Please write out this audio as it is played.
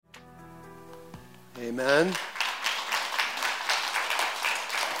Amen.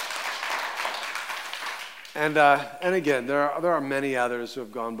 And again, there are many others who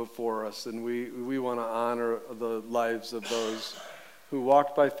have gone before us, and we want to honor the lives of those who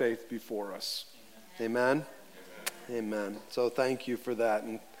walked by faith before us. Amen? Amen. So thank you for that,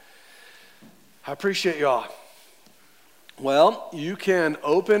 and I appreciate y'all. Well, you can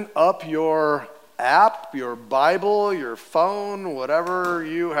open up your app, your Bible, your phone, whatever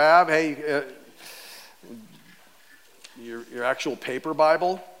you have. Hey, your actual paper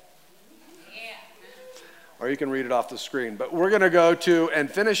Bible. Or you can read it off the screen. But we're going to go to and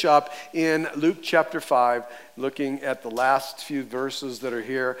finish up in Luke chapter 5, looking at the last few verses that are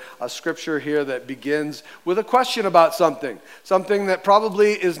here. A scripture here that begins with a question about something that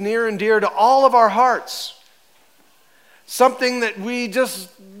probably is near and dear to all of our hearts. Something that we just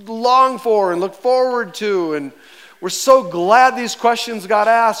long for and look forward to. And we're so glad these questions got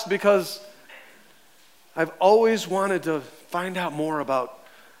asked, because I've always wanted to find out more about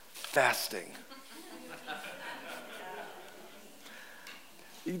fasting.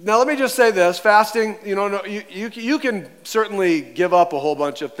 Now, let me just say this. Fasting, you can certainly give up a whole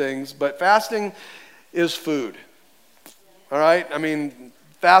bunch of things, but fasting is food. All right? I mean,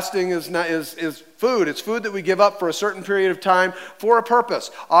 fasting is food. It's food that we give up for a certain period of time for a purpose.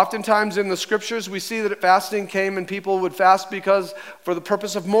 Oftentimes in the scriptures, we see that fasting came and people would fast for the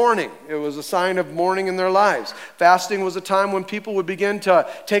purpose of mourning. It was a sign of mourning in their lives. Fasting was a time when people would begin to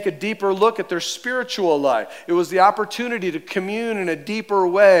take a deeper look at their spiritual life. It was the opportunity to commune in a deeper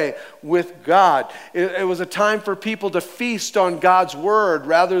way with God. It was a time for people to feast on God's word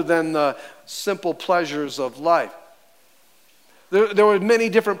rather than the simple pleasures of life. There were many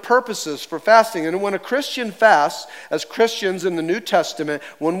different purposes for fasting. And when a Christian fasts, as Christians in the New Testament,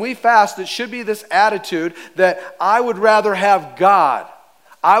 when we fast, it should be this attitude that I would rather have God.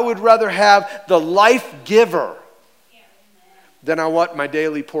 I would rather have the life giver than I want my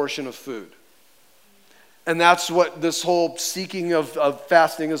daily portion of food. And that's what this whole seeking of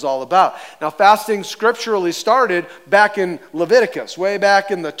fasting is all about. Now, fasting scripturally started back in Leviticus, way back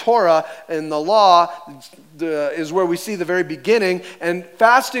in the Torah, in the law, is where we see the very beginning. And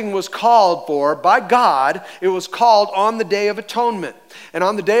fasting was called for by God. It was called on the Day of Atonement. And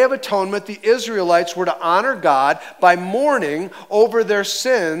on the Day of Atonement, the Israelites were to honor God by mourning over their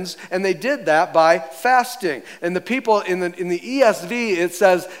sins, and they did that by fasting. And the people in the ESV, it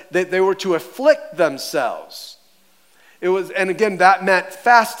says that they were to afflict themselves. And again, that meant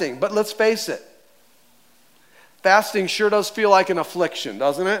fasting. But let's face it, fasting sure does feel like an affliction,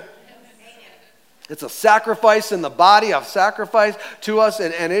 doesn't it? It's a sacrifice in the body, a sacrifice to us,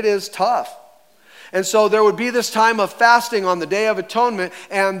 and it is tough. And so there would be this time of fasting on the Day of Atonement,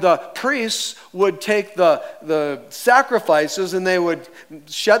 and the priests would take the sacrifices and they would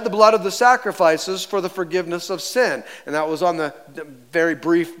shed the blood of the sacrifices for the forgiveness of sin. And that was on the very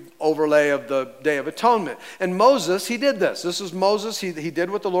brief overlay of the Day of Atonement. And Moses, he did this. This is Moses. He did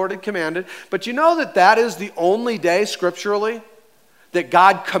what the Lord had commanded. But you know that is the only day scripturally that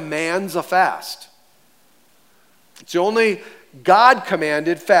God commands a fast. It's the only God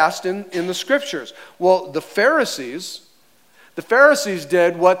commanded fast in the scriptures. Well, the Pharisees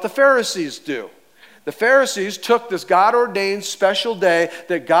did what the Pharisees do. The Pharisees took this God-ordained special day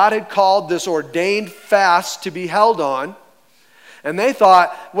that God had called this ordained fast to be held on, and they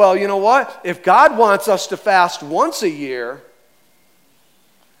thought, well, you know what? If God wants us to fast once a year,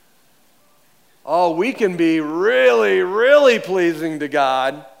 we can be really, really pleasing to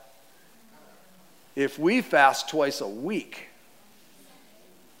God if we fast twice a week.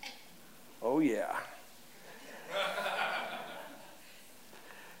 Oh, yeah.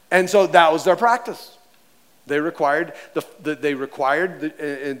 And so that was their practice. They required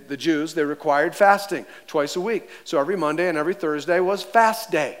the Jews, they required fasting twice a week. So every Monday and every Thursday was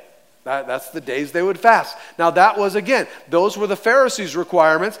fast day. That's the days they would fast. Now that was, again, those were the Pharisees'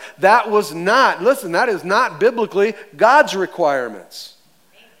 requirements. That is not biblically God's requirements.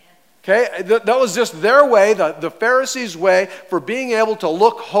 Okay, that was just their way, the Pharisees' way for being able to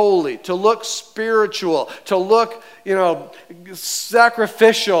look holy, to look spiritual, to look,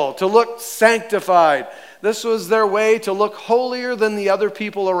 sacrificial, to look sanctified. This was their way to look holier than the other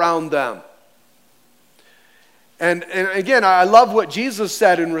people around them. And again, I love what Jesus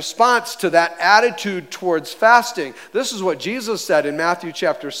said in response to that attitude towards fasting. This is what Jesus said in Matthew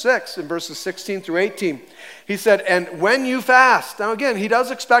chapter 6, in verses 16 through 18. He said, and when you fast, now again, he does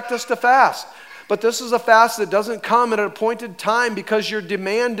expect us to fast, but this is a fast that doesn't come at an appointed time because you're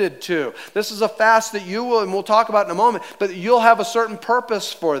demanded to. This is a fast that you will, and we'll talk about in a moment, but you'll have a certain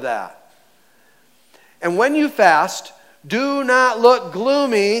purpose for that. And when you fast, Do not look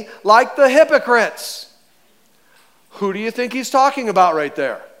gloomy like the hypocrites. Who do you think he's talking about right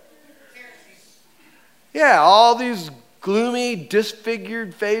there? Yeah, all these gloomy,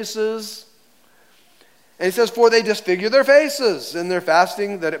 disfigured faces. And he says, for they disfigure their faces in their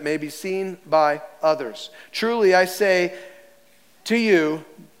fasting, that it may be seen by others. Truly, I say to you,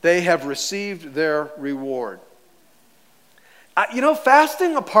 they have received their reward.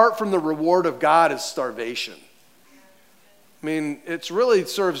 Fasting apart from the reward of God is starvation. I mean, it really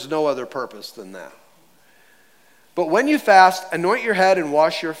serves no other purpose than that. But when you fast, anoint your head and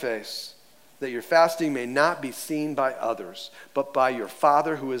wash your face, that your fasting may not be seen by others, but by your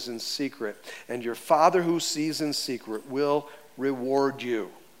Father who is in secret. And your Father who sees in secret will reward you.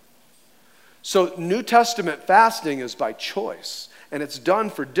 So New Testament fasting is by choice. And it's done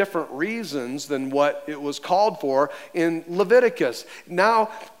for different reasons than what it was called for in Leviticus.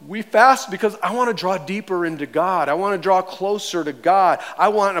 Now, we fast because I want to draw deeper into God. I want to draw closer to God. I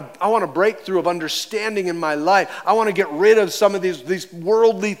want a breakthrough of understanding in my life. I want to get rid of some of these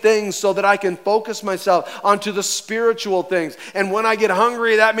worldly things so that I can focus myself onto the spiritual things. And when I get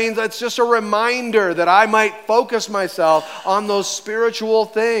hungry, that means it's just a reminder that I might focus myself on those spiritual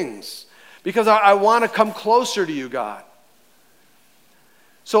things. Because I want to come closer to you, God.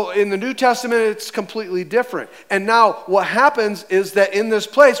 So in the New Testament, it's completely different. And now what happens is that in this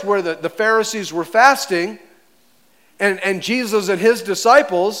place where the Pharisees were fasting, and Jesus and his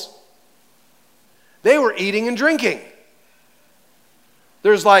disciples, they were eating and drinking.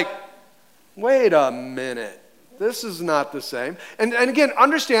 There's like, wait a minute. This is not the same. And again,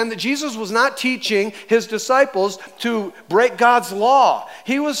 understand that Jesus was not teaching his disciples to break God's law.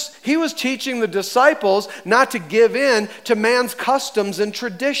 He was teaching the disciples not to give in to man's customs and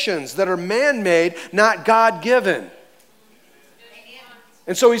traditions that are man-made, not God-given.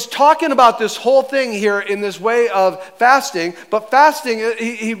 And so he's talking about this whole thing here in this way of fasting, but fasting,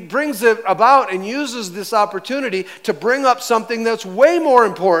 he brings it about and uses this opportunity to bring up something that's way more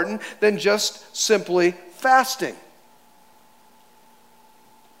important than just simply fasting.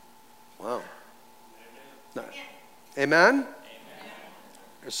 Wow. No. Amen?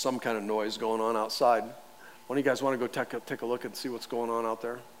 There's some kind of noise going on outside. One of you guys want to go take a look and see what's going on out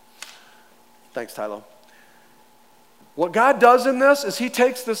there? Thanks, Tylo. What God does in this is he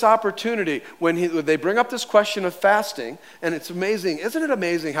takes this opportunity when they bring up this question of fasting, and it's amazing. Isn't it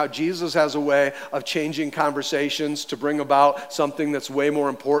amazing how Jesus has a way of changing conversations to bring about something that's way more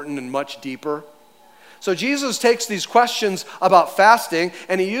important and much deeper? So Jesus takes these questions about fasting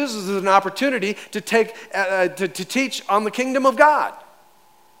and he uses it as an opportunity to teach on the kingdom of God.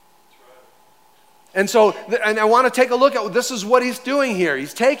 And so, and I want to take a look at this is what he's doing here.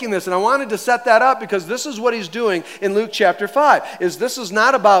 He's taking this, and I wanted to set that up because this is what he's doing in Luke chapter 5. This is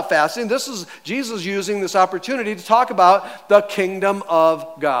not about fasting. This is Jesus using this opportunity to talk about the kingdom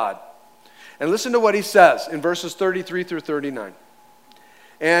of God. And listen to what he says in verses 33 through 39.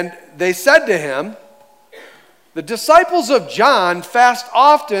 And they said to him, the disciples of John fast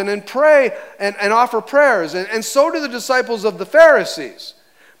often and pray and offer prayers, and so do the disciples of the Pharisees.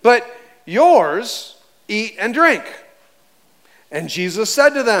 But yours eat and drink. And Jesus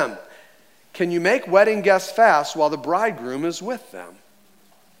said to them, can you make wedding guests fast while the bridegroom is with them?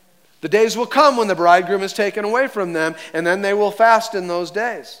 The days will come when the bridegroom is taken away from them, and then they will fast in those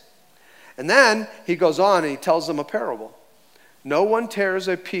days. And then he goes on and he tells them a parable. No one tears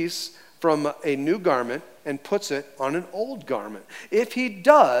a piece from a new garment and puts it on an old garment. If he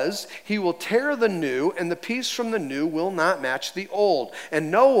does, he will tear the new, and the piece from the new will not match the old. And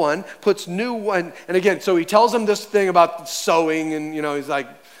no one puts new one. And again, so he tells them this thing about sewing, and he's like,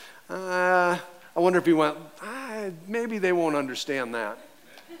 I wonder if he went, maybe they won't understand that.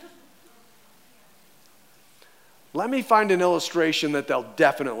 Let me find an illustration that they'll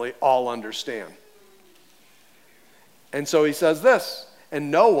definitely all understand. And so he says this, and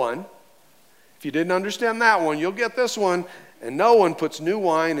no one, if you didn't understand that one, you'll get this one. And no one puts new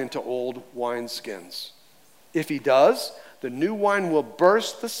wine into old wineskins. If he does, the new wine will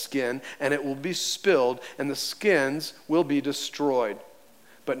burst the skin, and it will be spilled, and the skins will be destroyed.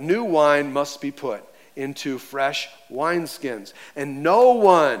 But new wine must be put into fresh wineskins. And no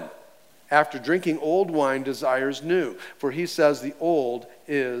one, after drinking old wine, desires new, for he says the old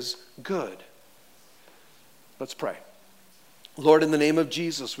is good. Let's pray. Lord, in the name of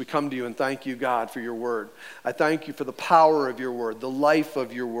Jesus, we come to you and thank you, God, for your word. I thank you for the power of your word, the life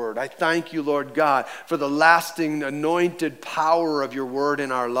of your word. I thank you, Lord God, for the lasting, anointed power of your word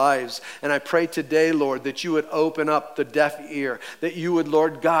in our lives. And I pray today, Lord, that you would open up the deaf ear, that you would,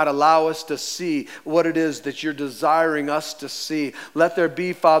 Lord God, allow us to see what it is that you're desiring us to see. Let there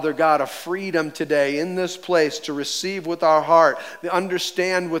be, Father God, a freedom today in this place to receive with our heart, to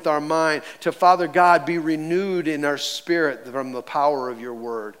understand with our mind, to, Father God, be renewed in our spirit from the power of your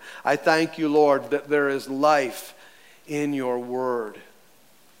word. I thank you, Lord, that there is life in your word,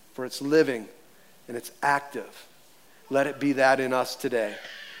 for it's living and it's active. Let it be that in us today.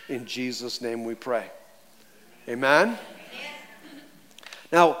 In Jesus' name we pray. Amen?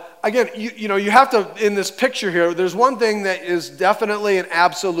 Now, again, you have to, in this picture here, there's one thing that is definitely and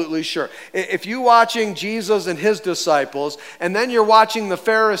absolutely sure. If you're watching Jesus and his disciples, and then you're watching the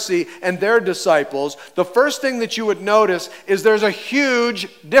Pharisee and their disciples, the first thing that you would notice is there's a huge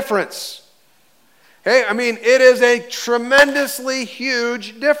difference. Okay, I mean, it is a tremendously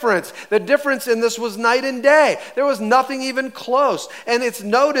huge difference. The difference in this was night and day. There was nothing even close. And it's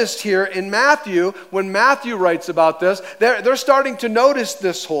noticed here in Matthew, when Matthew writes about this, they're starting to notice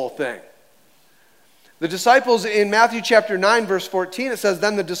this whole thing. The disciples in Matthew chapter 9, verse 14, it says,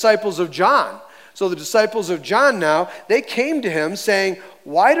 then the disciples of John. So the disciples of John now, they came to him saying,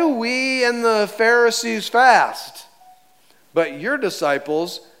 why do we and the Pharisees fast, but your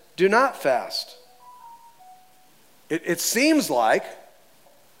disciples do not fast? It seems like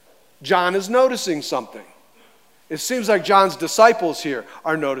John is noticing something. It seems like John's disciples here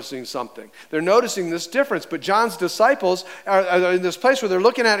are noticing something. They're noticing this difference, but John's disciples are in this place where they're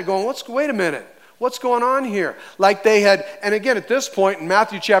looking at it going, wait a minute. What's going on here? Like they had, and again, at this point in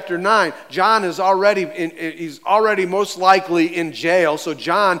Matthew chapter 9, John is he's already most likely in jail. So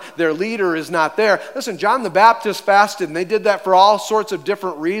John, their leader, is not there. Listen, John the Baptist fasted, and they did that for all sorts of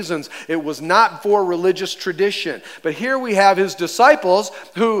different reasons. It was not for religious tradition. But here we have his disciples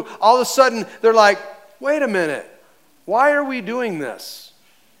who all of a sudden, they're like, wait a minute, why are we doing this?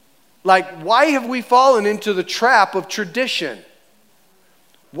 Like, why have we fallen into the trap of tradition?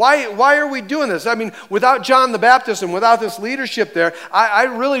 Why are we doing this? I mean, without John the Baptist and without this leadership there, I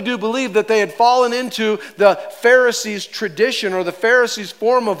really do believe that they had fallen into the Pharisees' tradition or the Pharisees'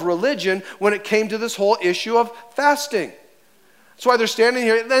 form of religion when it came to this whole issue of fasting. That's why they're standing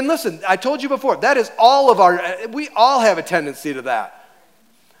here. And listen, I told you before, that is we all have a tendency to that.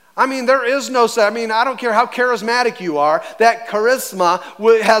 I mean, there is no, I don't care how charismatic you are, that charisma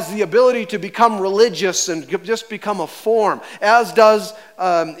has the ability to become religious and just become a form, as does,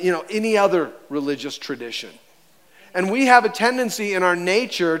 any other religious tradition. And we have a tendency in our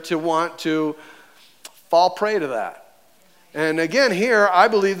nature to want to fall prey to that. And again, here, I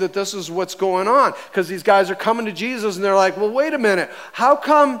believe that this is what's going on, because these guys are coming to Jesus and they're like, well, wait a minute, how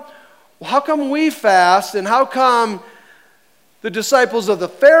come we fast and how come the disciples of the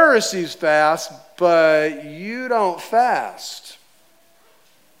Pharisees fast, but you don't fast?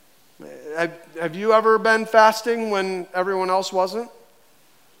 Have you ever been fasting when everyone else wasn't?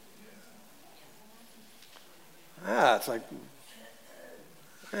 It's like,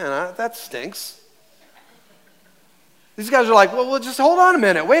 man, that stinks. These guys are like, well, just hold on a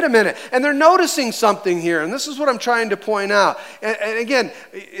minute, wait a minute. And they're noticing something here, and this is what I'm trying to point out. And again,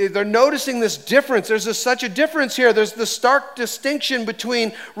 they're noticing this difference. There's such a difference here. There's the stark distinction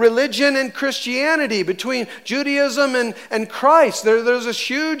between religion and Christianity, between Judaism and Christ. There's this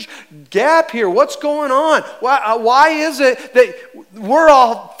huge gap here. What's going on? Why is it that we're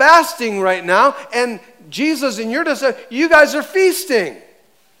all fasting right now, and Jesus and you guys are feasting?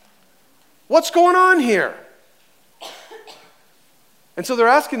 What's going on here? And so they're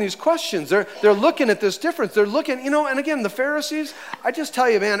asking these questions. They're looking at this difference. They're looking, and again, the Pharisees, I just tell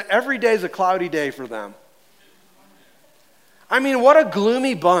you, man, every day is a cloudy day for them. I mean, what a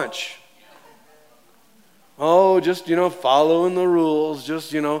gloomy bunch. Oh, just, following the rules.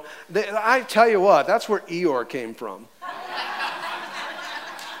 Just, I tell you what, that's where Eeyore came from.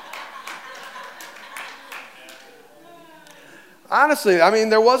 Honestly, I mean,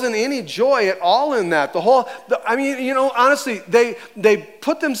 there wasn't any joy at all in that. Honestly, they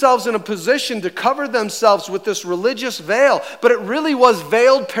put themselves in a position to cover themselves with this religious veil, but it really was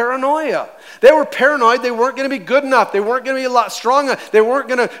veiled paranoia. They were paranoid. They weren't going to be good enough. They weren't going to be a lot strong enough. They weren't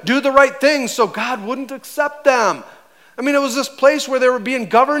going to do the right things, so God wouldn't accept them. I mean, it was this place where they were being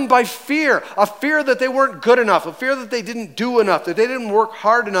governed by fear, a fear that they weren't good enough, a fear that they didn't do enough, that they didn't work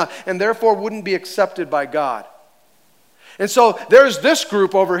hard enough, and therefore wouldn't be accepted by God. And so there's this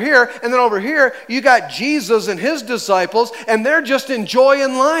group over here, and then over here you got Jesus and his disciples, and they're just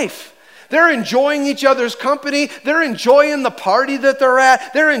enjoying life. They're enjoying each other's company. They're enjoying the party that they're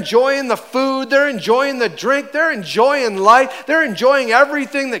at. They're enjoying the food. They're enjoying the drink. They're enjoying life. They're enjoying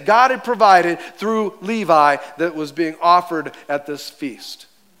everything that God had provided through Levi that was being offered at this feast.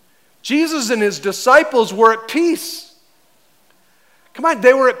 Jesus and his disciples were at peace. Come on,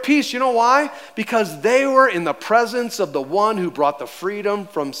 they were at peace. You know why? Because they were in the presence of the one who brought the freedom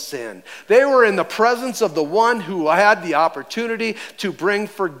from sin. They were in the presence of the one who had the opportunity to bring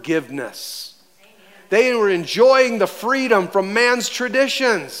forgiveness. Amen. They were enjoying the freedom from man's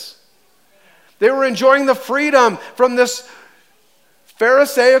traditions. They were enjoying the freedom from this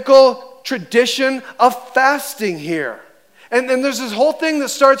Pharisaical tradition of fasting here. And then there's this whole thing that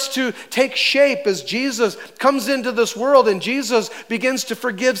starts to take shape as Jesus comes into this world and Jesus begins to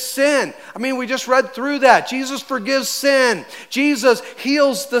forgive sin. I mean, we just read through that. Jesus forgives sin. Jesus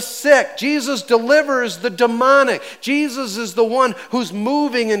heals the sick. Jesus delivers the demonic. Jesus is the one who's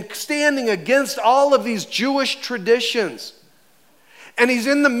moving and standing against all of these Jewish traditions. And he's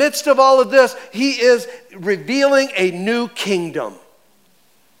in the midst of all of this. He is revealing a new kingdom.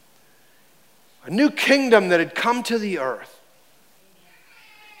 A new kingdom that had come to the earth.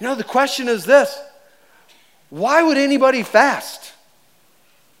 You know, the question is this: why would anybody fast?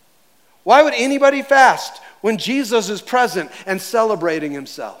 Why would anybody fast when Jesus is present and celebrating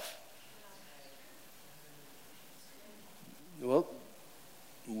himself? Well,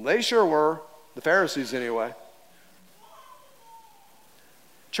 they sure were, the Pharisees anyway.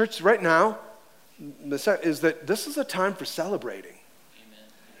 Church, right now, is that this is a time for celebrating.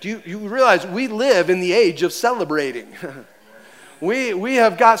 Do you realize we live in the age of celebrating? We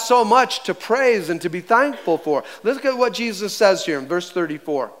have got so much to praise and to be thankful for. Look at what Jesus says here in verse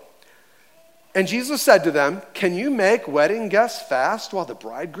 34. And Jesus said to them, "Can you make wedding guests fast while the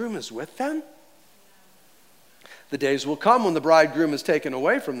bridegroom is with them? The days will come when the bridegroom is taken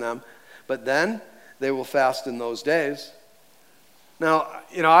away from them, but then they will fast in those days." Now,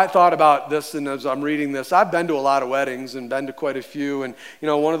 you know, I thought about this, and as I'm reading this, I've been to a lot of weddings and been to quite a few. And, you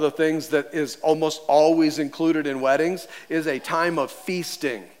know, one of the things that is almost always included in weddings is a time of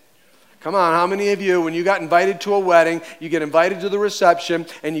feasting. Come on, how many of you, when you got invited to a wedding, you get invited to the reception,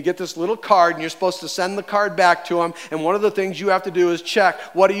 and you get this little card, and you're supposed to send the card back to them, and one of the things you have to do is check,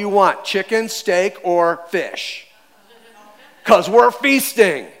 what do you want, chicken, steak, or fish? Because we're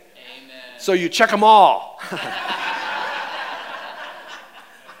feasting. Amen. So you check them all.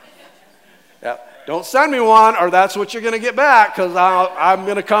 Yep. Don't send me one, or that's what you're going to get back, because I'm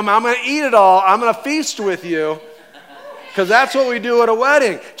going to come, I'm going to eat it all, I'm going to feast with you, because that's what we do at a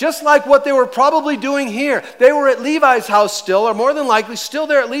wedding. Just like what they were probably doing here. They were at Levi's house still, or more than likely still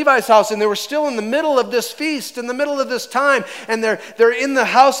there at Levi's house, and they were still in the middle of this feast, in the middle of this time, and they're in the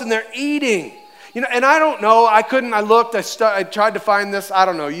house and they're eating. You know, and I don't know, I looked, I tried to find this, I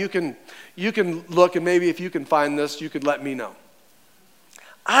don't know, you can look, and maybe if you can find this, you could let me know.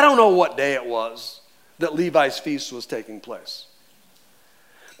 I don't know what day it was that Levi's feast was taking place.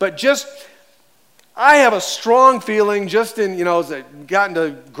 But I have a strong feeling just in, you know, as I've gotten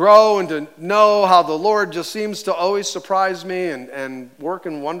to grow and to know how the Lord just seems to always surprise me and work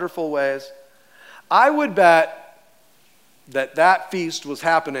in wonderful ways. I would bet that feast was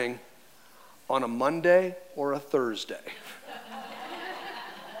happening on a Monday or a Thursday.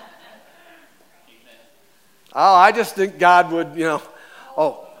 Oh, I just think God would, you know,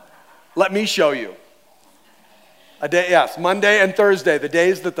 let me show you. A day, yes, Monday and Thursday, the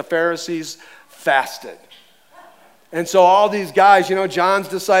days that the Pharisees fasted. And so all these guys, you know, John's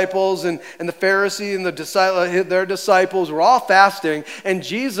disciples and the Pharisee and their disciples were all fasting, and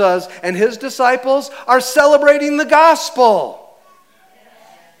Jesus and his disciples are celebrating the gospel.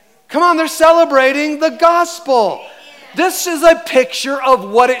 Come on, they're celebrating the gospel. This is a picture of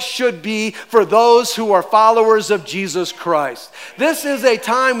what it should be for those who are followers of Jesus Christ. This is a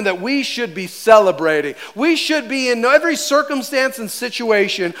time that we should be celebrating. We should be in every circumstance and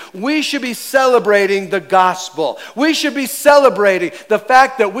situation, we should be celebrating the gospel. We should be celebrating the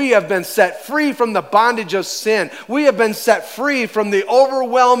fact that we have been set free from the bondage of sin. We have been set free from the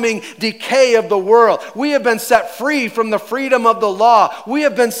overwhelming decay of the world. We have been set free from the freedom of the law. We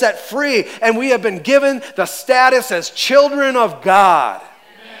have been set free, and we have been given the status as children of God.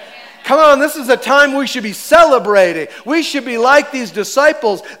 Amen. Come on, this is a time we should be celebrating. We should be like these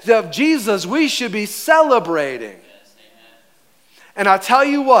disciples of Jesus. We should be celebrating. Yes, and I'll tell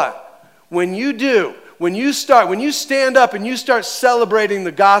you what, when you do, when you stand up and you start celebrating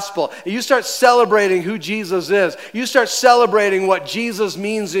the gospel, and you start celebrating who Jesus is, you start celebrating what Jesus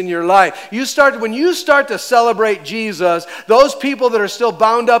means in your life, when you start to celebrate Jesus, those people that are still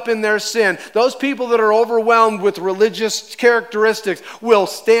bound up in their sin, those people that are overwhelmed with religious characteristics will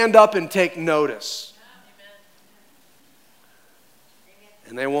stand up and take notice.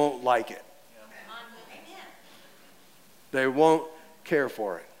 And they won't like it. They won't care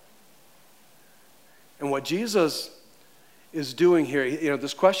for it. And what Jesus is doing here,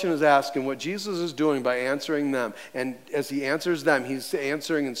 this question is asked, and what Jesus is doing by answering them, and as he answers them, he's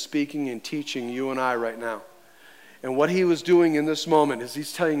answering and speaking and teaching you and I right now. And what he was doing in this moment is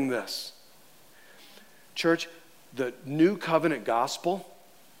he's telling this. Church, the new covenant gospel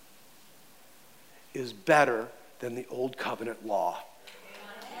is better than the old covenant law.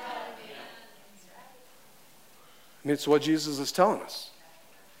 I mean, it's what Jesus is telling us.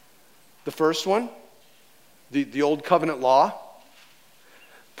 The first one, the old covenant law,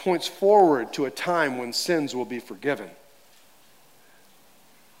 points forward to a time when sins will be forgiven.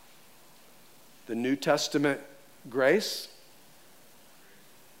 The New Testament grace,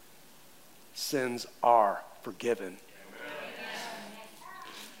 sins are forgiven.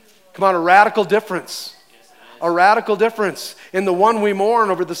 Come on, a radical difference. A radical difference. In the one we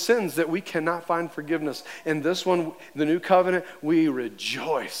mourn over the sins that we cannot find forgiveness. In this one, the new covenant, we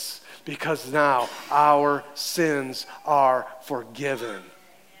rejoice because now our sins are forgiven.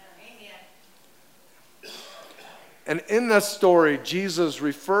 And in this story, Jesus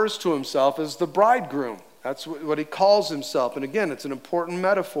refers to himself as the bridegroom. That's what he calls himself. And again, it's an important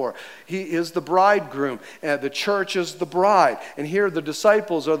metaphor. He is the bridegroom, and the church is the bride. And here the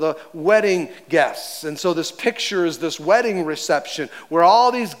disciples are the wedding guests. And so this picture is this wedding reception where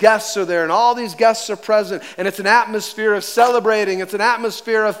all these guests are there and all these guests are present. And it's an atmosphere of celebrating. It's an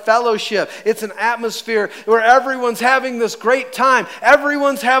atmosphere of fellowship. It's an atmosphere where everyone's having this great time.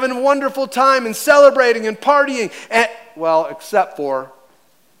 Everyone's having a wonderful time and celebrating and partying. And, well, except for...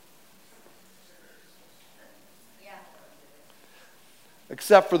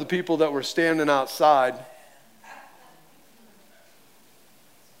 except for the people that were standing outside.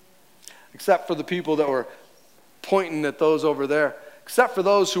 Except for the people that were pointing at those over there. Except for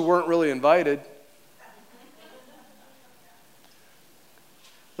those who weren't really invited.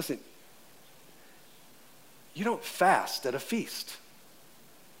 Listen, you don't fast at a feast.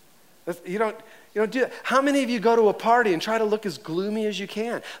 You don't do that. How many of you go to a party and try to look as gloomy as you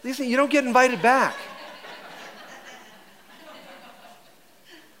can? Listen, you don't get invited back.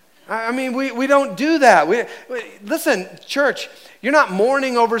 I mean, we don't do that. Listen, church, you're not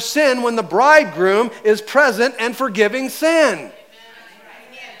mourning over sin when the bridegroom is present and forgiving sin.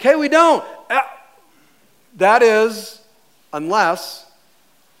 Okay, we don't. That is, unless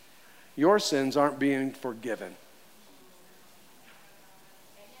your sins aren't being forgiven.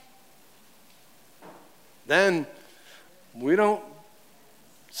 Then we don't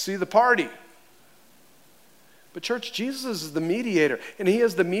see the party. But church, Jesus is the mediator, and he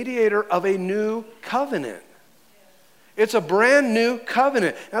is the mediator of a new covenant. It's a brand new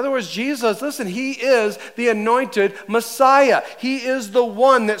covenant. In other words, Jesus, listen, he is the anointed Messiah. He is the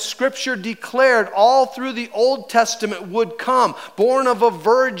one that Scripture declared all through the Old Testament would come, born of a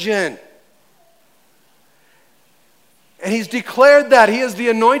virgin. And he's declared that. He is the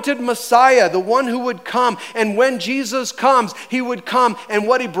anointed Messiah, the one who would come. And when Jesus comes, he would come. And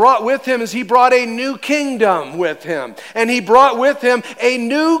what he brought with him is he brought a new kingdom with him. And he brought with him a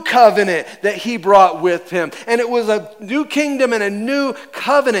new covenant that he brought with him. And it was a new kingdom and a new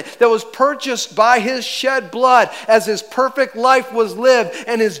covenant that was purchased by his shed blood as his perfect life was lived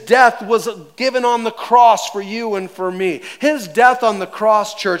and his death was given on the cross for you and for me. His death on the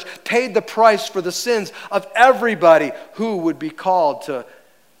cross, church, paid the price for the sins of everybody who would be called to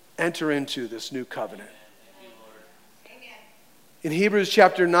enter into this new covenant. In Hebrews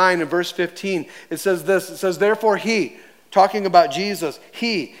chapter 9 and verse 15, it says this. It says, therefore he, talking about Jesus,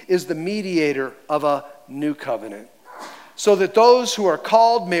 he is the mediator of a new covenant, so that those who are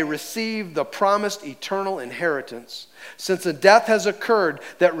called may receive the promised eternal inheritance, since a death has occurred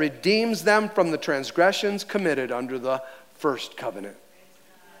that redeems them from the transgressions committed under the first covenant.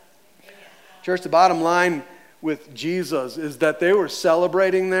 Church, the bottom line with Jesus is that they were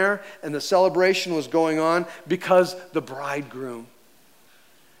celebrating there, and the celebration was going on because the bridegroom,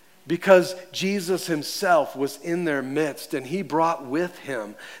 because Jesus himself was in their midst, and he brought with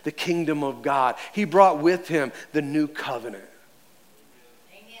him the kingdom of God. He brought with him the new covenant.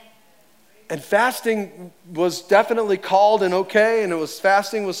 Amen. And fasting was definitely called and okay, and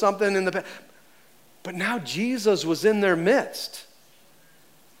fasting was something in the past. But now Jesus was in their midst.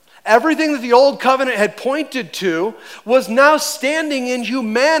 Everything that the old covenant had pointed to was now standing in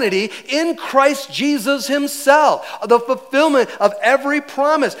humanity in Christ Jesus himself. The fulfillment of every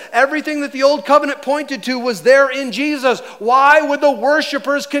promise, everything that the old covenant pointed to was there in Jesus. Why would the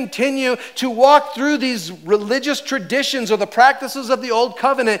worshipers continue to walk through these religious traditions or the practices of the old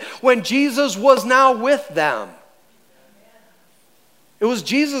covenant when Jesus was now with them? It was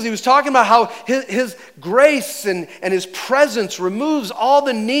Jesus. He was talking about how his grace and his presence removes all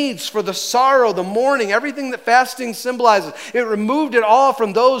the needs for the sorrow, the mourning, everything that fasting symbolizes. It removed it all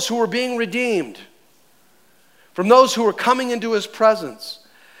from those who were being redeemed, from those who were coming into his presence.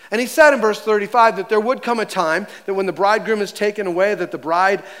 And he said in verse 35 that there would come a time that when the bridegroom is taken away, that the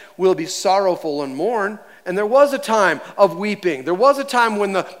bride will be sorrowful and mourn. And there was a time of weeping. There was a time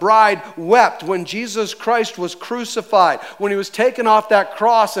when the bride wept, when Jesus Christ was crucified, when he was taken off that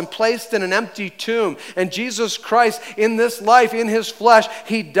cross and placed in an empty tomb. And Jesus Christ, in this life, in his flesh,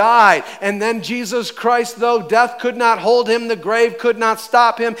 he died. And then Jesus Christ, though death could not hold him, the grave could not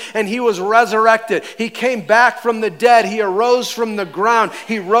stop him, and he was resurrected. He came back from the dead. He arose from the ground.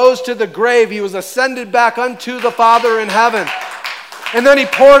 He rose to the grave. He was ascended back unto the Father in heaven. And then he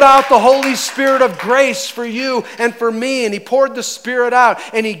poured out the Holy Spirit of grace for you and for me. And he poured the Spirit out.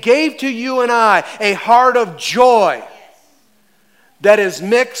 And he gave to you and I a heart of joy that is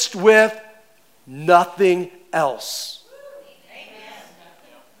mixed with nothing else.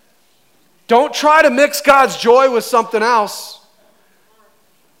 Don't try to mix God's joy with something else,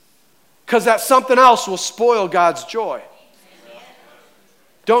 because that something else will spoil God's joy.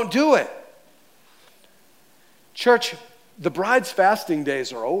 Don't do it. Church, the bride's fasting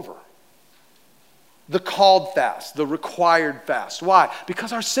days are over. The called fast, the required fast. Why?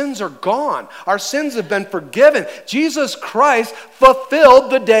 Because our sins are gone. Our sins have been forgiven. Jesus Christ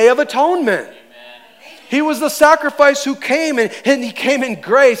fulfilled the Day of Atonement. He was the sacrifice who came, and he came in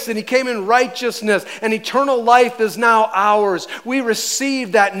grace, and he came in righteousness, and eternal life is now ours. We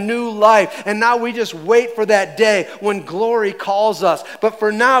receive that new life, and now we just wait for that day when glory calls us. But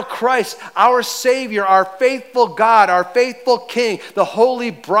for now, Christ, our Savior, our faithful God, our faithful King, the holy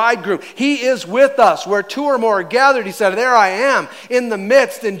bridegroom, he is with us. Where two or more are gathered, he said, there I am in the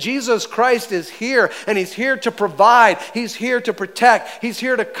midst, and Jesus Christ is here, and he's here to provide. He's here to protect. He's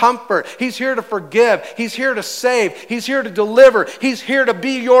here to comfort. He's here to forgive. He's here to save. He's here to deliver. He's here to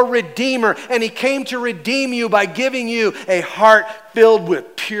be your Redeemer. And he came to redeem you by giving you a heart filled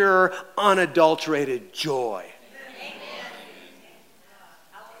with pure, unadulterated joy.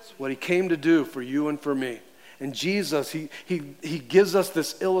 That's what he came to do for you and for me. And Jesus, he gives us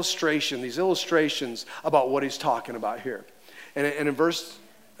this illustration, these illustrations about what he's talking about here. And in verse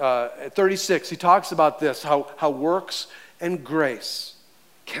 36, he talks about this, how works and grace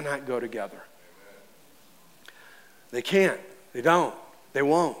cannot go together. They can't. They don't. They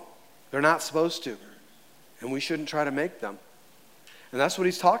won't. They're not supposed to. And we shouldn't try to make them. And that's what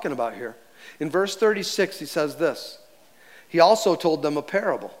he's talking about here. In verse 36, he says this. He also told them a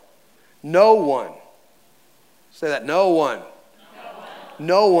parable. No one, say that, no one.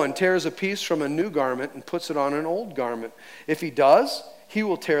 No one tears a piece from a new garment and puts it on an old garment. If he does, he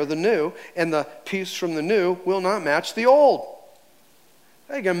will tear the new, and the piece from the new will not match the old.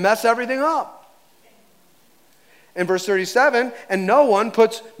 They're going to mess everything up. In verse 37, and no one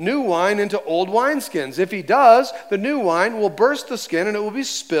puts new wine into old wineskins. If he does, the new wine will burst the skin and it will be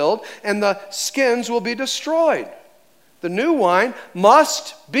spilled, and the skins will be destroyed. The new wine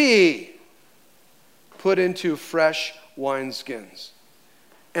must be put into fresh wineskins.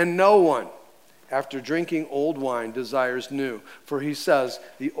 And no one, after drinking old wine, desires new, for he says,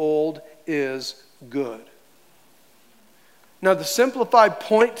 the old is good. Now, the simplified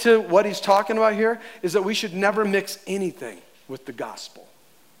point to what he's talking about here is that we should never mix anything with the gospel.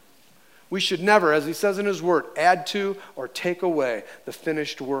 We should never, as he says in his word, add to or take away the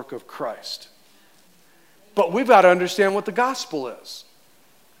finished work of Christ. But we've got to understand what the gospel is.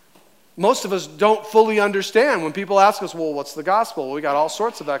 Most of us don't fully understand. When people ask us, well, what's the gospel? Well, we got all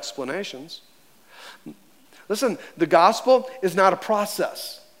sorts of explanations. Listen, the gospel is not a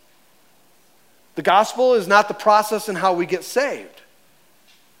process. The gospel is not the process in how we get saved.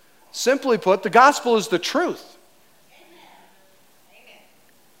 Simply put, the gospel is the truth.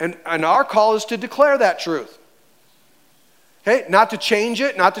 And our call is to declare that truth. Okay? Not to change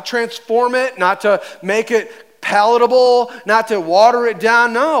it, not to transform it, not to make it palatable, not to water it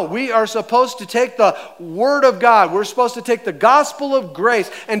down. No, we are supposed to take the Word of God. We're supposed to take the gospel of grace.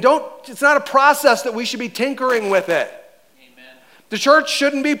 And it's not a process that we should be tinkering with it. The church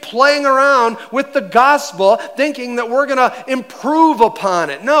shouldn't be playing around with the gospel thinking that we're going to improve upon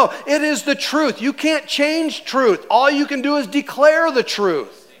it. No, it is the truth. You can't change truth. All you can do is declare the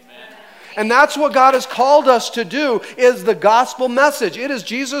truth. Amen. And that's what God has called us to do, is the gospel message. It is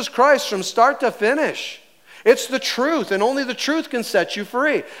Jesus Christ from start to finish. It's the truth, and only the truth can set you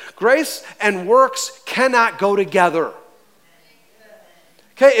free. Grace and works cannot go together.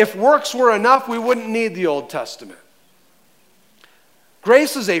 Okay, if works were enough, we wouldn't need the Old Testament.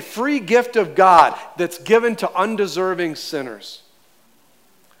 Grace is a free gift of God that's given to undeserving sinners.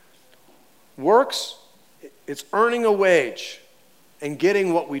 Works, it's earning a wage and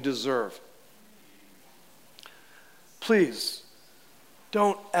getting what we deserve. Please,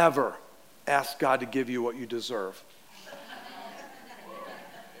 don't ever ask God to give you what you deserve.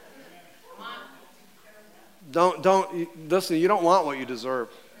 Listen, you don't want what you deserve.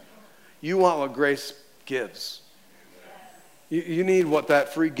 You want what grace gives. You need what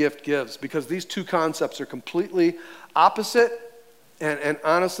that free gift gives, because these two concepts are completely opposite, and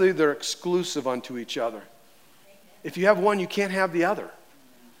honestly, they're exclusive unto each other. If you have one, you can't have the other.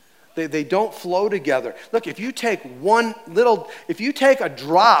 They don't flow together. Look, if you take a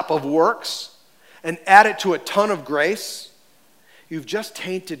drop of works and add it to a ton of grace, you've just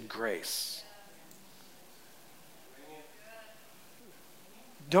tainted grace.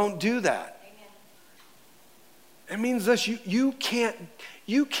 Don't do that. It means this: you can't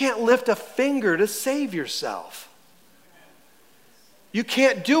lift a finger to save yourself. You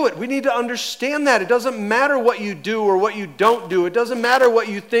can't do it. We need to understand that. It doesn't matter what you do or what you don't do. It doesn't matter what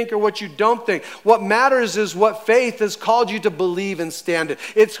you think or what you don't think. What matters is what faith has called you to believe and stand in.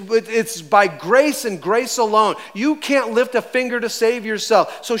 It's by grace and grace alone. You can't lift a finger to save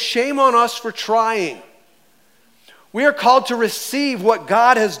yourself. So shame on us for trying. We are called to receive what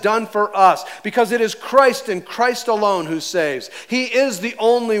God has done for us, because it is Christ and Christ alone who saves. He is the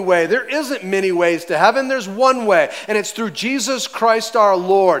only way. There isn't many ways to heaven. There's one way, and it's through Jesus Christ our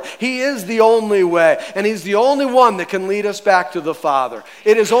Lord. He is the only way, and He's the only one that can lead us back to the Father.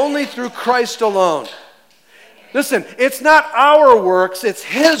 It is only through Christ alone. Listen, it's not our works, it's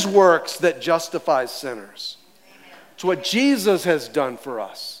His works that justifies sinners. It's what Jesus has done for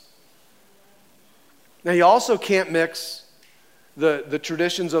us. Now, you also can't mix the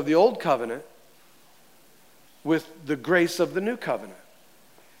traditions of the old covenant with the grace of the new covenant,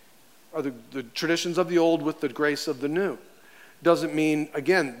 or the traditions of the old with the grace of the new. Doesn't mean,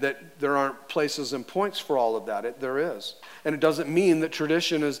 again, that there aren't places and points for all of that. There is. And it doesn't mean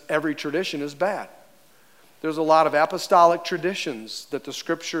that every tradition is bad. There's a lot of apostolic traditions that the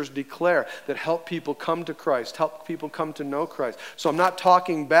Scriptures declare that help people come to Christ, help people come to know Christ. So I'm not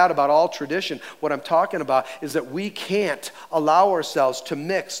talking bad about all tradition. What I'm talking about is that we can't allow ourselves to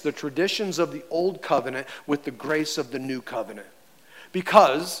mix the traditions of the old covenant with the grace of the new covenant.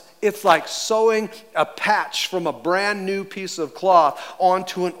 Because it's like sewing a patch from a brand new piece of cloth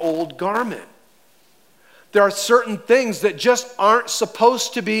onto an old garment. There are certain things that just aren't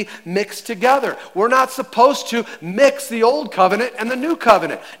supposed to be mixed together. We're not supposed to mix the old covenant and the new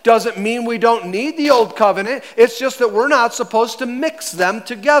covenant. Doesn't mean we don't need the old covenant. It's just that we're not supposed to mix them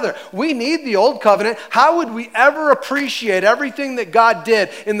together. We need the old covenant. How would we ever appreciate everything that God did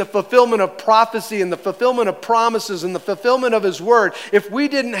in the fulfillment of prophecy and the fulfillment of promises and the fulfillment of His word if we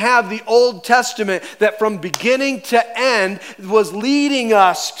didn't have the Old Testament that from beginning to end was leading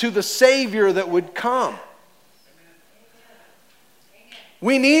us to the Savior that would come?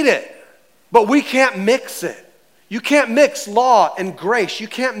 We need it, but we can't mix it. You can't mix law and grace. You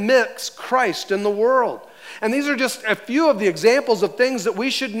can't mix Christ and the world. And these are just a few of the examples of things that we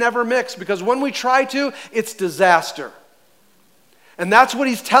should never mix, because when we try to, it's disaster. And that's what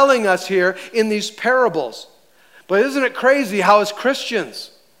He's telling us here in these parables. But isn't it crazy how as Christians,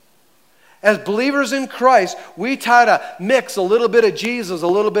 as believers in Christ, we try to mix a little bit of Jesus, a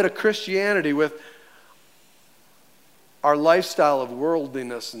little bit of Christianity with our lifestyle of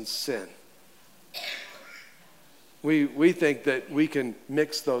worldliness and sin. We think that we can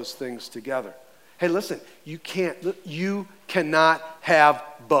mix those things together. Hey, listen, you cannot have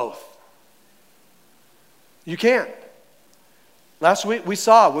both. You can't. Last week we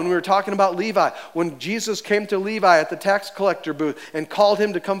saw, when we were talking about Levi, when Jesus came to Levi at the tax collector booth and called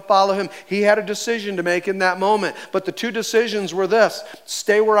him to come follow him, he had a decision to make in that moment. But the two decisions were this: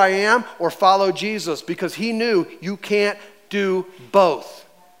 stay where I am or follow Jesus, because he knew you can't do both.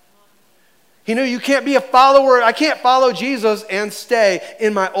 He knew you can't be a follower. I can't follow Jesus and stay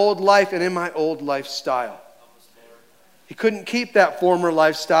in my old life and in my old lifestyle. He couldn't keep that former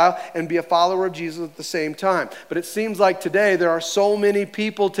lifestyle and be a follower of Jesus at the same time. But it seems like today there are so many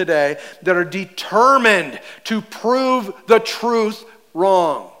people today that are determined to prove the truth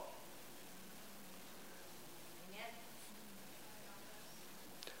wrong.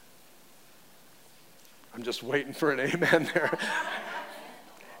 I'm just waiting for an amen there.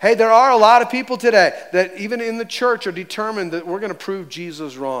 Hey, there are a lot of people today that even in the church are determined that we're going to prove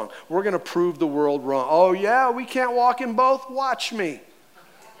Jesus wrong. We're going to prove the world wrong. Oh, yeah, we can't walk in both? Watch me.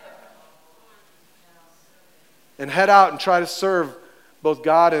 And head out and try to serve both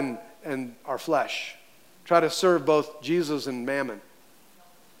God and our flesh. Try to serve both Jesus and mammon.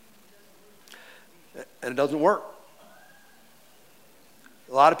 And it doesn't work.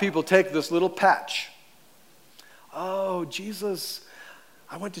 A lot of people take this little patch. Oh, Jesus,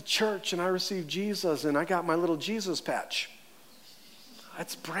 I went to church and I received Jesus and I got my little Jesus patch.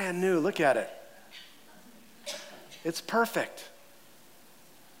 It's brand new. Look at it. It's perfect.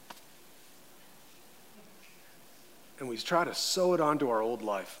 And we try to sew it onto our old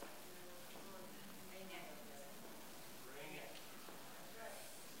life.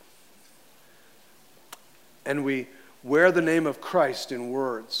 And we wear the name of Christ in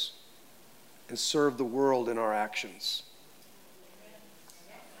words and serve the world in our actions.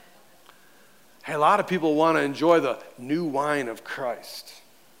 Hey, a lot of people want to enjoy the new wine of Christ.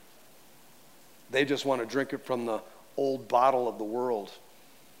 They just want to drink it from the old bottle of the world.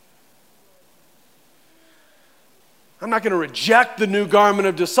 I'm not going to reject the new garment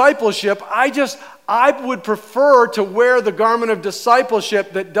of discipleship. I would prefer to wear the garment of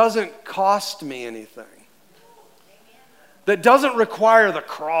discipleship that doesn't cost me anything. That doesn't require the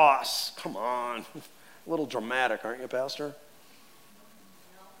cross. Come on. A little dramatic, aren't you, Pastor?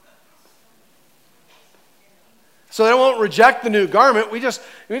 So they won't reject the new garment. We just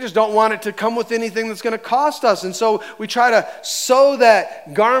don't want it to come with anything that's going to cost us. And so we try to sew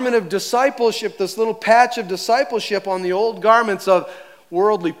that garment of discipleship, this little patch of discipleship on the old garments of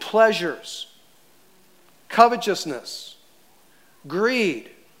worldly pleasures, covetousness, greed,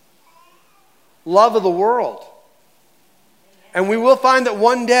 love of the world. And we will find that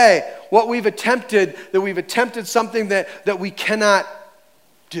one day what we've attempted something that we cannot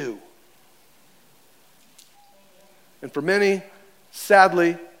do. And for many,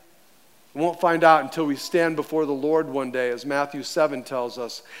 sadly, we won't find out until we stand before the Lord one day, as Matthew 7 tells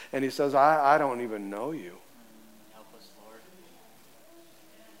us. And he says, I don't even know you. Help us,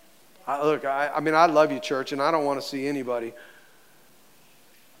 Lord. I love you, church, and I don't want to see anybody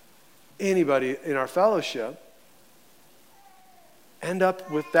in our fellowship end up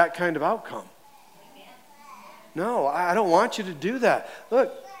with that kind of outcome. No, I don't want you to do that.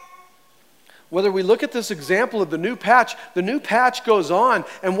 Look, whether we look at this example of the new patch goes on,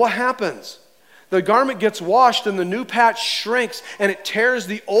 and what happens? The garment gets washed, and the new patch shrinks, and it tears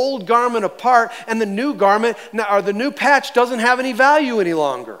the old garment apart, and the new patch doesn't have any value any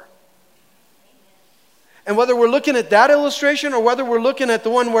longer. And whether we're looking at that illustration or whether we're looking at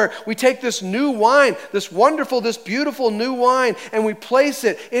the one where we take this new wine, this wonderful, this beautiful new wine, and we place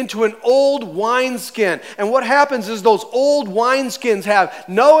it into an old wineskin. And what happens is those old wineskins have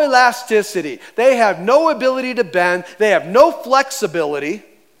no elasticity. They have no ability to bend. They have no flexibility.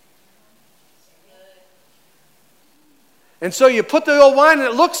 And so you put the old wine and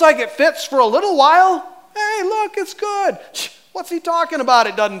it looks like it fits for a little while. Hey, look, it's good. What's he talking about?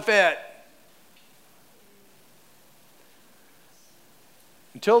 It doesn't fit.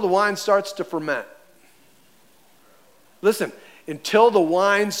 Until the wine starts to ferment. Listen, until the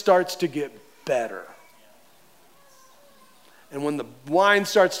wine starts to get better. And when the wine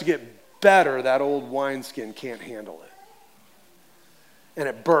starts to get better, that old wineskin can't handle it. And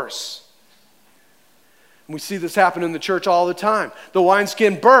it bursts. And we see this happen in the church all the time. The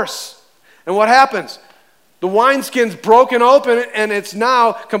wineskin bursts. And what happens? The wineskin's broken open and it's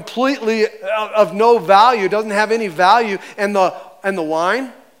now completely of no value. It doesn't have any value. And the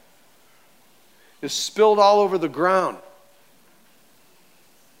wine is spilled all over the ground.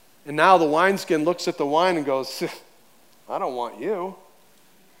 And now the wineskin looks at the wine and goes, I don't want you.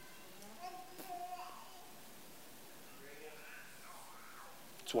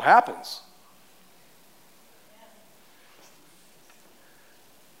 That's what happens.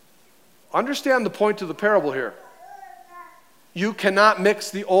 Understand the point of the parable here. You cannot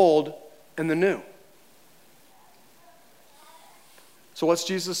mix the old and the new. So what's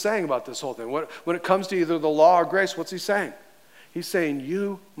Jesus saying about this whole thing? When it comes to either the law or grace, what's he saying? He's saying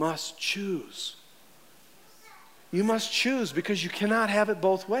you must choose. You must choose because you cannot have it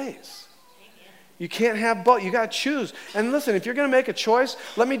both ways. You can't have both. You got to choose. And listen, if you're going to make a choice,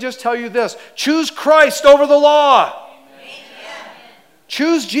 let me just tell you this. Choose Christ over the law. Amen.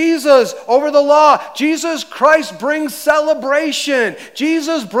 Choose Jesus over the law. Jesus Christ brings celebration.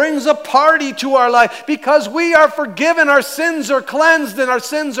 Jesus brings a party to our life because we are forgiven. Our sins are cleansed and our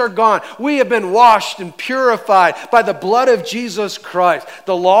sins are gone. We have been washed and purified by the blood of Jesus Christ.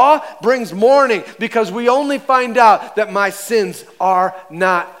 The law brings mourning because we only find out that my sins are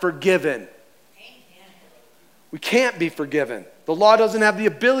not forgiven. We can't be forgiven. The law doesn't have the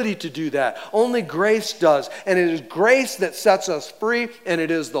ability to do that. Only grace does. And it is grace that sets us free, and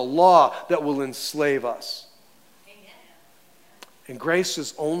it is the law that will enslave us. Amen. And grace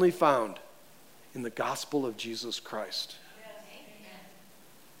is only found in the gospel of Jesus Christ. Amen.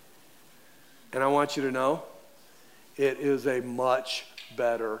 And I want you to know, it is a much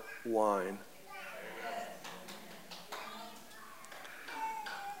better wine.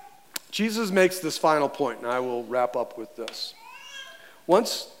 Jesus makes this final point, and I will wrap up with this.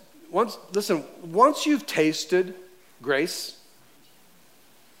 Once you've tasted grace,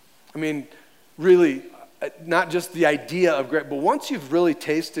 I mean, really, not just the idea of grace, but once you've really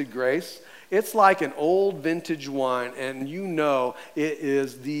tasted grace, it's like an old vintage wine, and you know it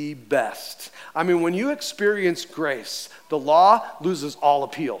is the best. I mean, when you experience grace, the law loses all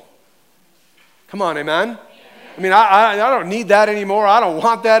appeal. Come on, amen? I mean, I don't need that anymore. I don't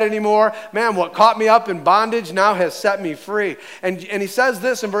want that anymore. Man, what caught me up in bondage now has set me free. And he says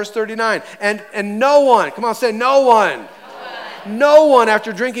this in verse 39. And no one, come on, say no one. No one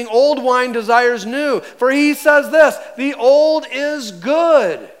after drinking old wine desires new. For he says this, the old is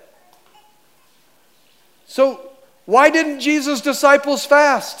good. So why didn't Jesus' disciples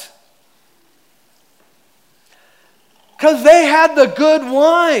fast? Because they had the good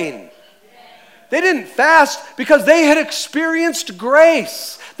wine. They didn't fast because they had experienced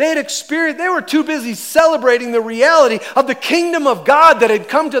grace. They were too busy celebrating the reality of the kingdom of God that had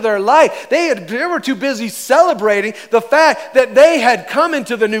come to their life. They were too busy celebrating the fact that they had come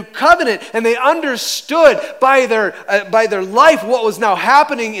into the new covenant, and they understood by their life what was now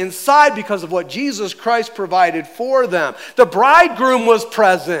happening inside because of what Jesus Christ provided for them. The bridegroom was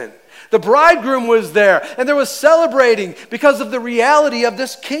present. The bridegroom was there, and there was celebrating because of the reality of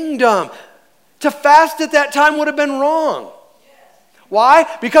this kingdom. To fast at that time would have been wrong. Why?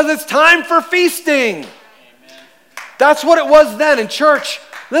 Because it's time for feasting. Amen. That's what it was then in church.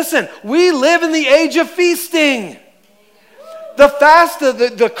 Listen, we live in the age of feasting. The fast,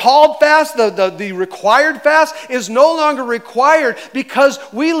 the called fast, the required fast is no longer required because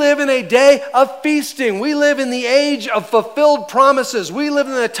we live in a day of feasting. We live in the age of fulfilled promises. We live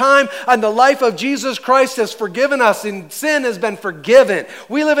in a time and the life of Jesus Christ has forgiven us and sin has been forgiven.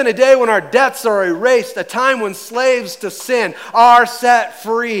 We live in a day when our debts are erased, a time when slaves to sin are set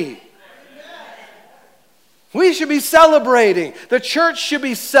free. We should be celebrating. The church should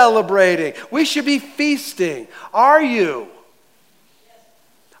be celebrating. We should be feasting. Are you?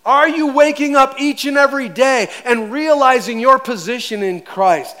 Are you waking up each and every day and realizing your position in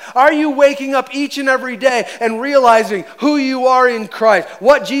Christ? Are you waking up each and every day and realizing who you are in Christ,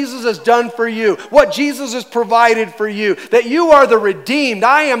 what Jesus has done for you, what Jesus has provided for you, that you are the redeemed?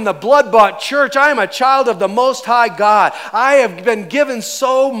 I am the blood-bought church. I am a child of the Most High God. I have been given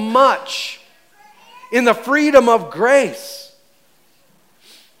so much in the freedom of grace.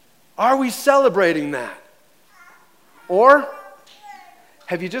 Are we celebrating that? Or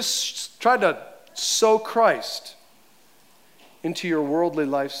have you just tried to sow Christ into your worldly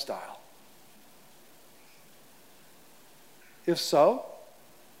lifestyle? If so,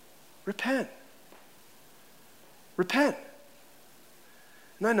 repent. Repent.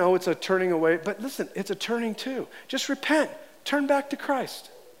 And I know it's a turning away, but listen, it's a turning too. Just repent. Turn back to Christ.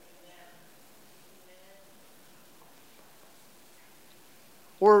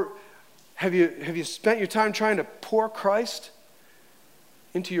 Or have you spent your time trying to pour Christ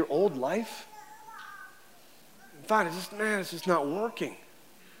into your old life? Fine, it's just not working.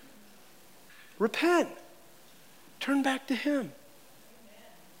 Repent. Turn back to Him.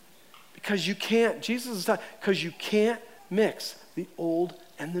 Because you can't, Jesus is talking, because you can't mix the old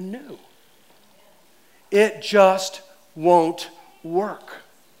and the new. It just won't work.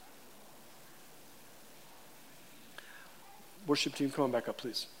 Worship team, come on back up,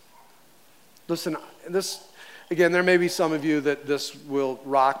 please. Listen, again, there may be some of you that this will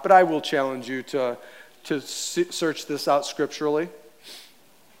rock, but I will challenge you to search this out scripturally.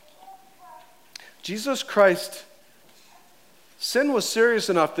 Jesus Christ, sin was serious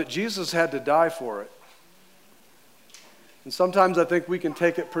enough that Jesus had to die for it. And sometimes I think we can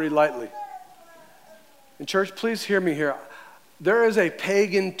take it pretty lightly. And church, please hear me here. There is a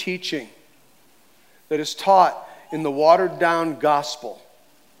pagan teaching that is taught in the watered-down gospel,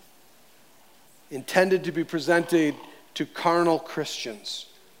 intended to be presented to carnal Christians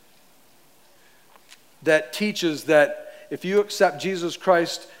that teaches that if you accept Jesus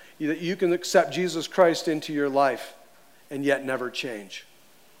Christ, that you can accept Jesus Christ into your life and yet never change.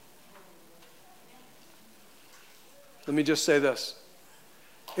 Let me just say this.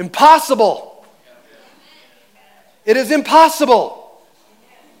 Impossible. It is impossible.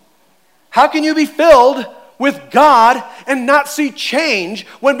 How can you be filled with God and not see change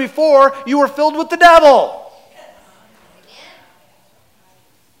when before you were filled with the devil?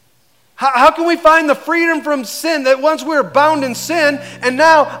 How can we find the freedom from sin that once we were bound in sin and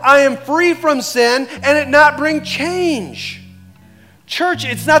now I am free from sin and it not bring change? Church,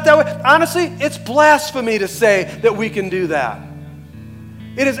 it's not that way. Honestly, it's blasphemy to say that we can do that.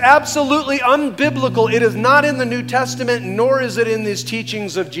 It is absolutely unbiblical. It is not in the New Testament, nor is it in these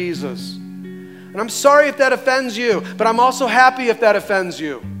teachings of Jesus. And I'm sorry if that offends you, but I'm also happy if that offends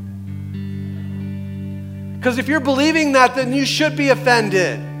you. Because if you're believing that, then you should be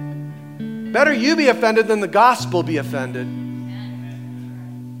offended. Better you be offended than the gospel be offended.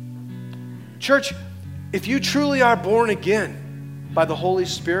 Church, if you truly are born again by the Holy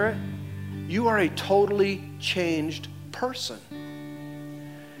Spirit, you are a totally changed person.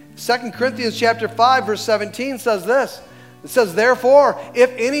 2 Corinthians chapter 5, verse 17 says this. It says, therefore,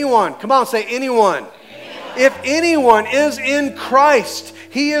 if anyone, come on, say anyone. If anyone is in Christ,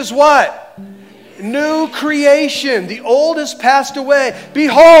 he is what? New creation. The old has passed away.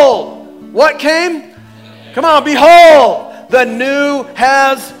 Behold, what came? Come on, behold, the new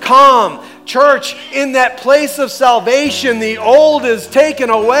has come. Church, in that place of salvation, the old is taken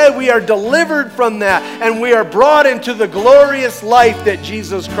away. We are delivered from that, and we are brought into the glorious life that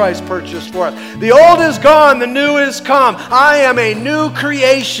Jesus Christ purchased for us. The old is gone, the new is come. I am a new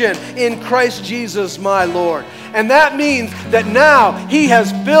creation in Christ Jesus, my Lord. And that means that now He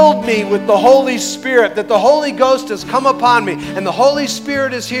has filled me with the Holy Spirit, that the Holy Ghost has come upon me, and the Holy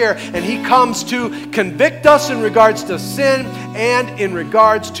Spirit is here, and He comes to convict us in regards to sin and in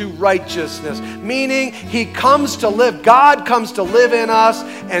regards to righteousness. Meaning, He comes to live, God comes to live in us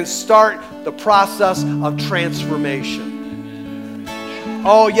and start the process of transformation.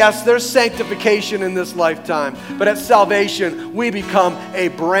 Oh yes, there's sanctification in this lifetime, but at salvation, we become a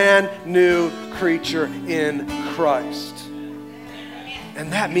brand new creature in Christ.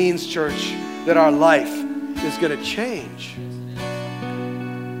 And that means, church, that our life is going to change.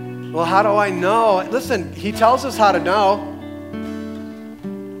 Well, how do I know? Listen, He tells us how to know.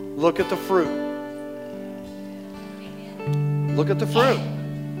 Look at the fruit. Look at the fruit.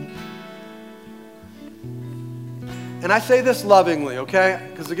 And I say this lovingly, okay?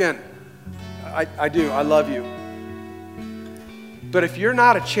 Because again, I do. I love you. But if you're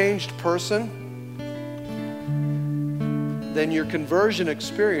not a changed person, then your conversion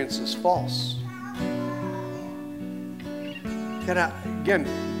experience is false. Again,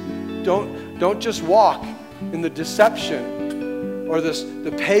 don't just walk in the deception or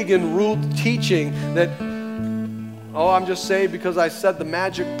the pagan ruled teaching that, oh, I'm just saved because I said the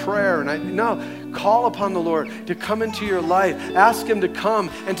magic prayer. No, call upon the Lord to come into your life. Ask Him to come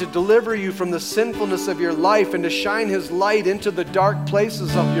and to deliver you from the sinfulness of your life and to shine His light into the dark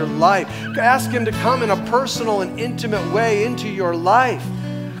places of your life. Ask Him to come in a personal and intimate way into your life.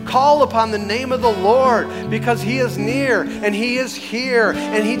 Call upon the name of the Lord because He is near and He is here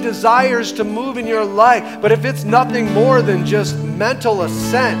and He desires to move in your life. But if it's nothing more than just mental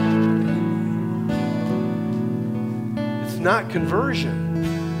assent, not conversion.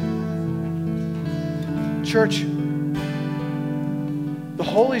 Church, the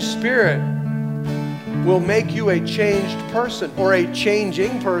Holy Spirit will make you a changed person or a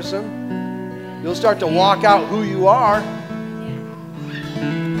changing person. You'll start to walk out who you are.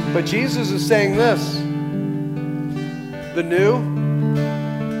 But Jesus is saying this: the new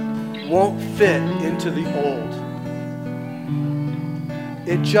won't fit into the old.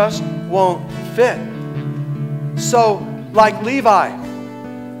 It just won't fit. So, like Levi,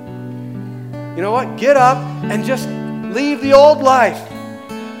 you know what? Get up and just leave the old life.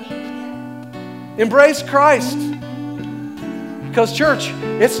 Embrace Christ. Because, church,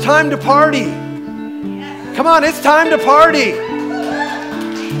 it's time to party. Come on, it's time to party.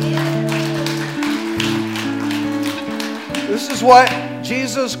 This is what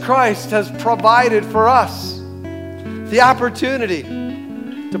Jesus Christ has provided for us. The opportunity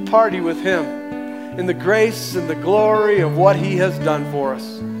to party with Him in the grace and the glory of what He has done for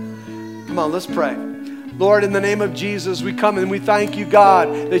us. Come on, let's pray. Lord, in the name of Jesus, we come and we thank you,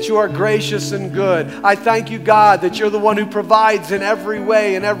 God, that you are gracious and good. I thank you, God, that you're the one who provides in every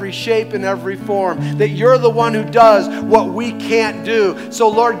way, in every shape, in every form, that you're the one who does what we can't do. So,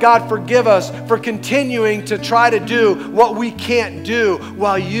 Lord God, forgive us for continuing to try to do what we can't do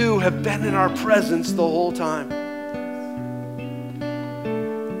while you have been in our presence the whole time.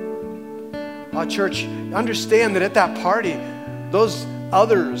 Church, understand that at that party, those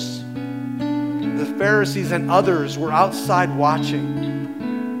others, the Pharisees and others, were outside watching.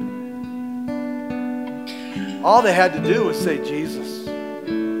 All they had to do was say, Jesus.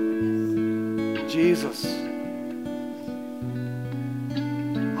 Jesus.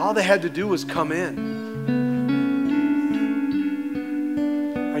 All they had to do was come in.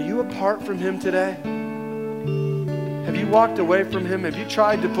 Are you apart from him today? Have you walked away from him? Have you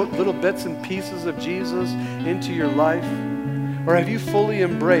tried to put little bits and pieces of Jesus into your life? Or have you fully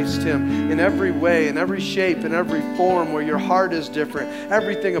embraced him in every way, in every shape, in every form, where your heart is different?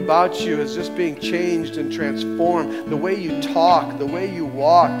 Everything about you is just being changed and transformed. The way you talk, the way you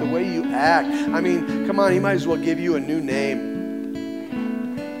walk, the way you act. I mean, come on, he might as well give you a new name.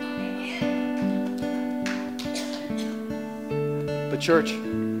 But church,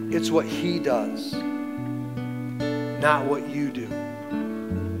 it's what he does, not what you do.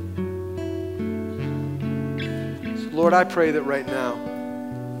 Lord, I pray that right now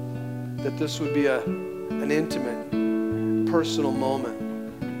that this would be an intimate, personal moment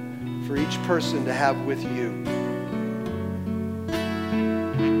for each person to have with you.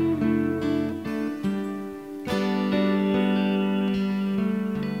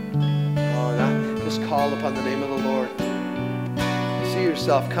 Just call upon the name of the Lord. See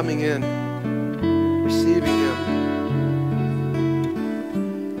yourself coming in, receiving him.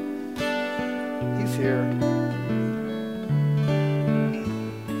 He's here.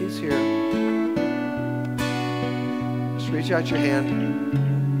 Reach out your hand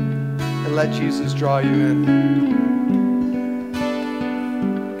and let Jesus draw you in.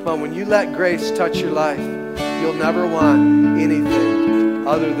 Come on, when you let grace touch your life, you'll never want anything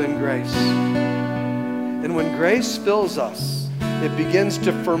other than grace. And when grace fills us, it begins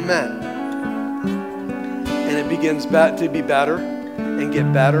to ferment. And it begins to be better and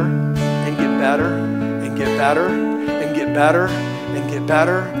get better and get better and get better and get better and get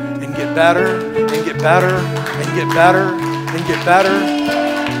better and get better and get better and get better and get better.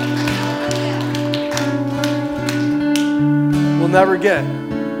 We'll never get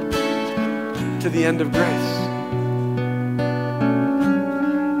to the end of grace.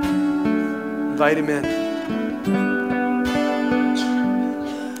 Invite him in.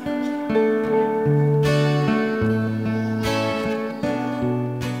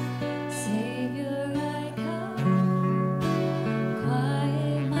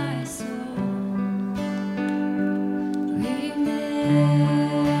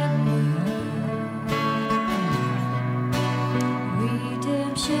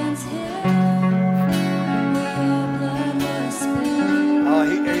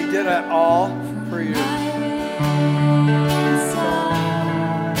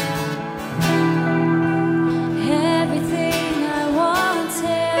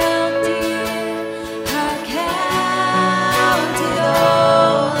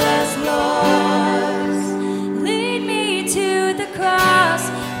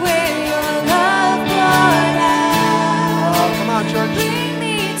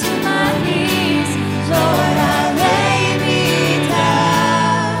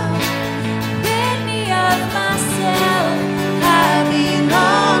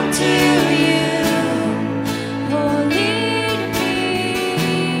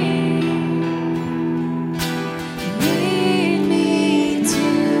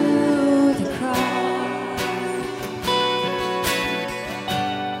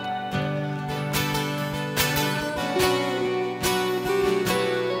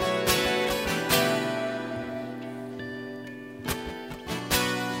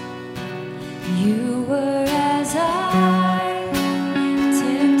 You were as I,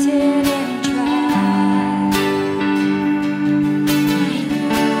 tempted and tried.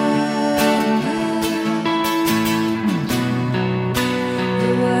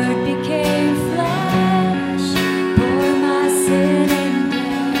 The Word became flesh, bore my sin and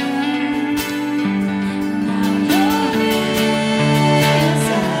death. Now you're risen.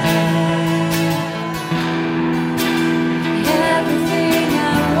 Everything I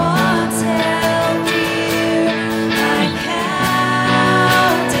once held dear, I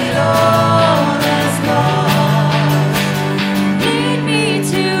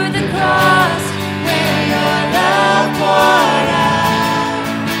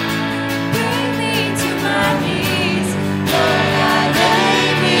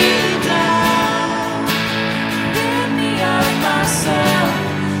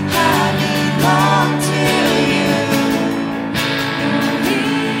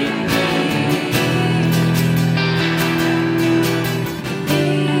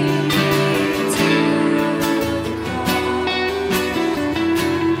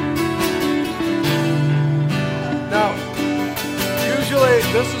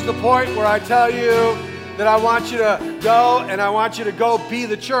is the point where I tell you that I want you to go, and I want you to go be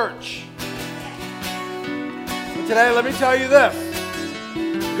the church. And today, let me tell you this.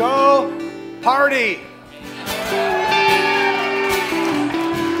 Go party.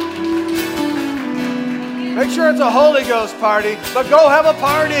 Make sure it's a Holy Ghost party, but go have a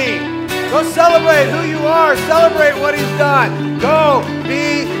party. Go celebrate who you are. Celebrate what He's done. Go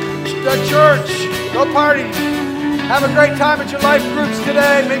be the church. Go party. Have a great time at your life groups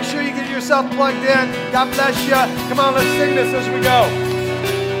today. Make sure you get yourself plugged in. God bless you. Come on, let's sing this as we go.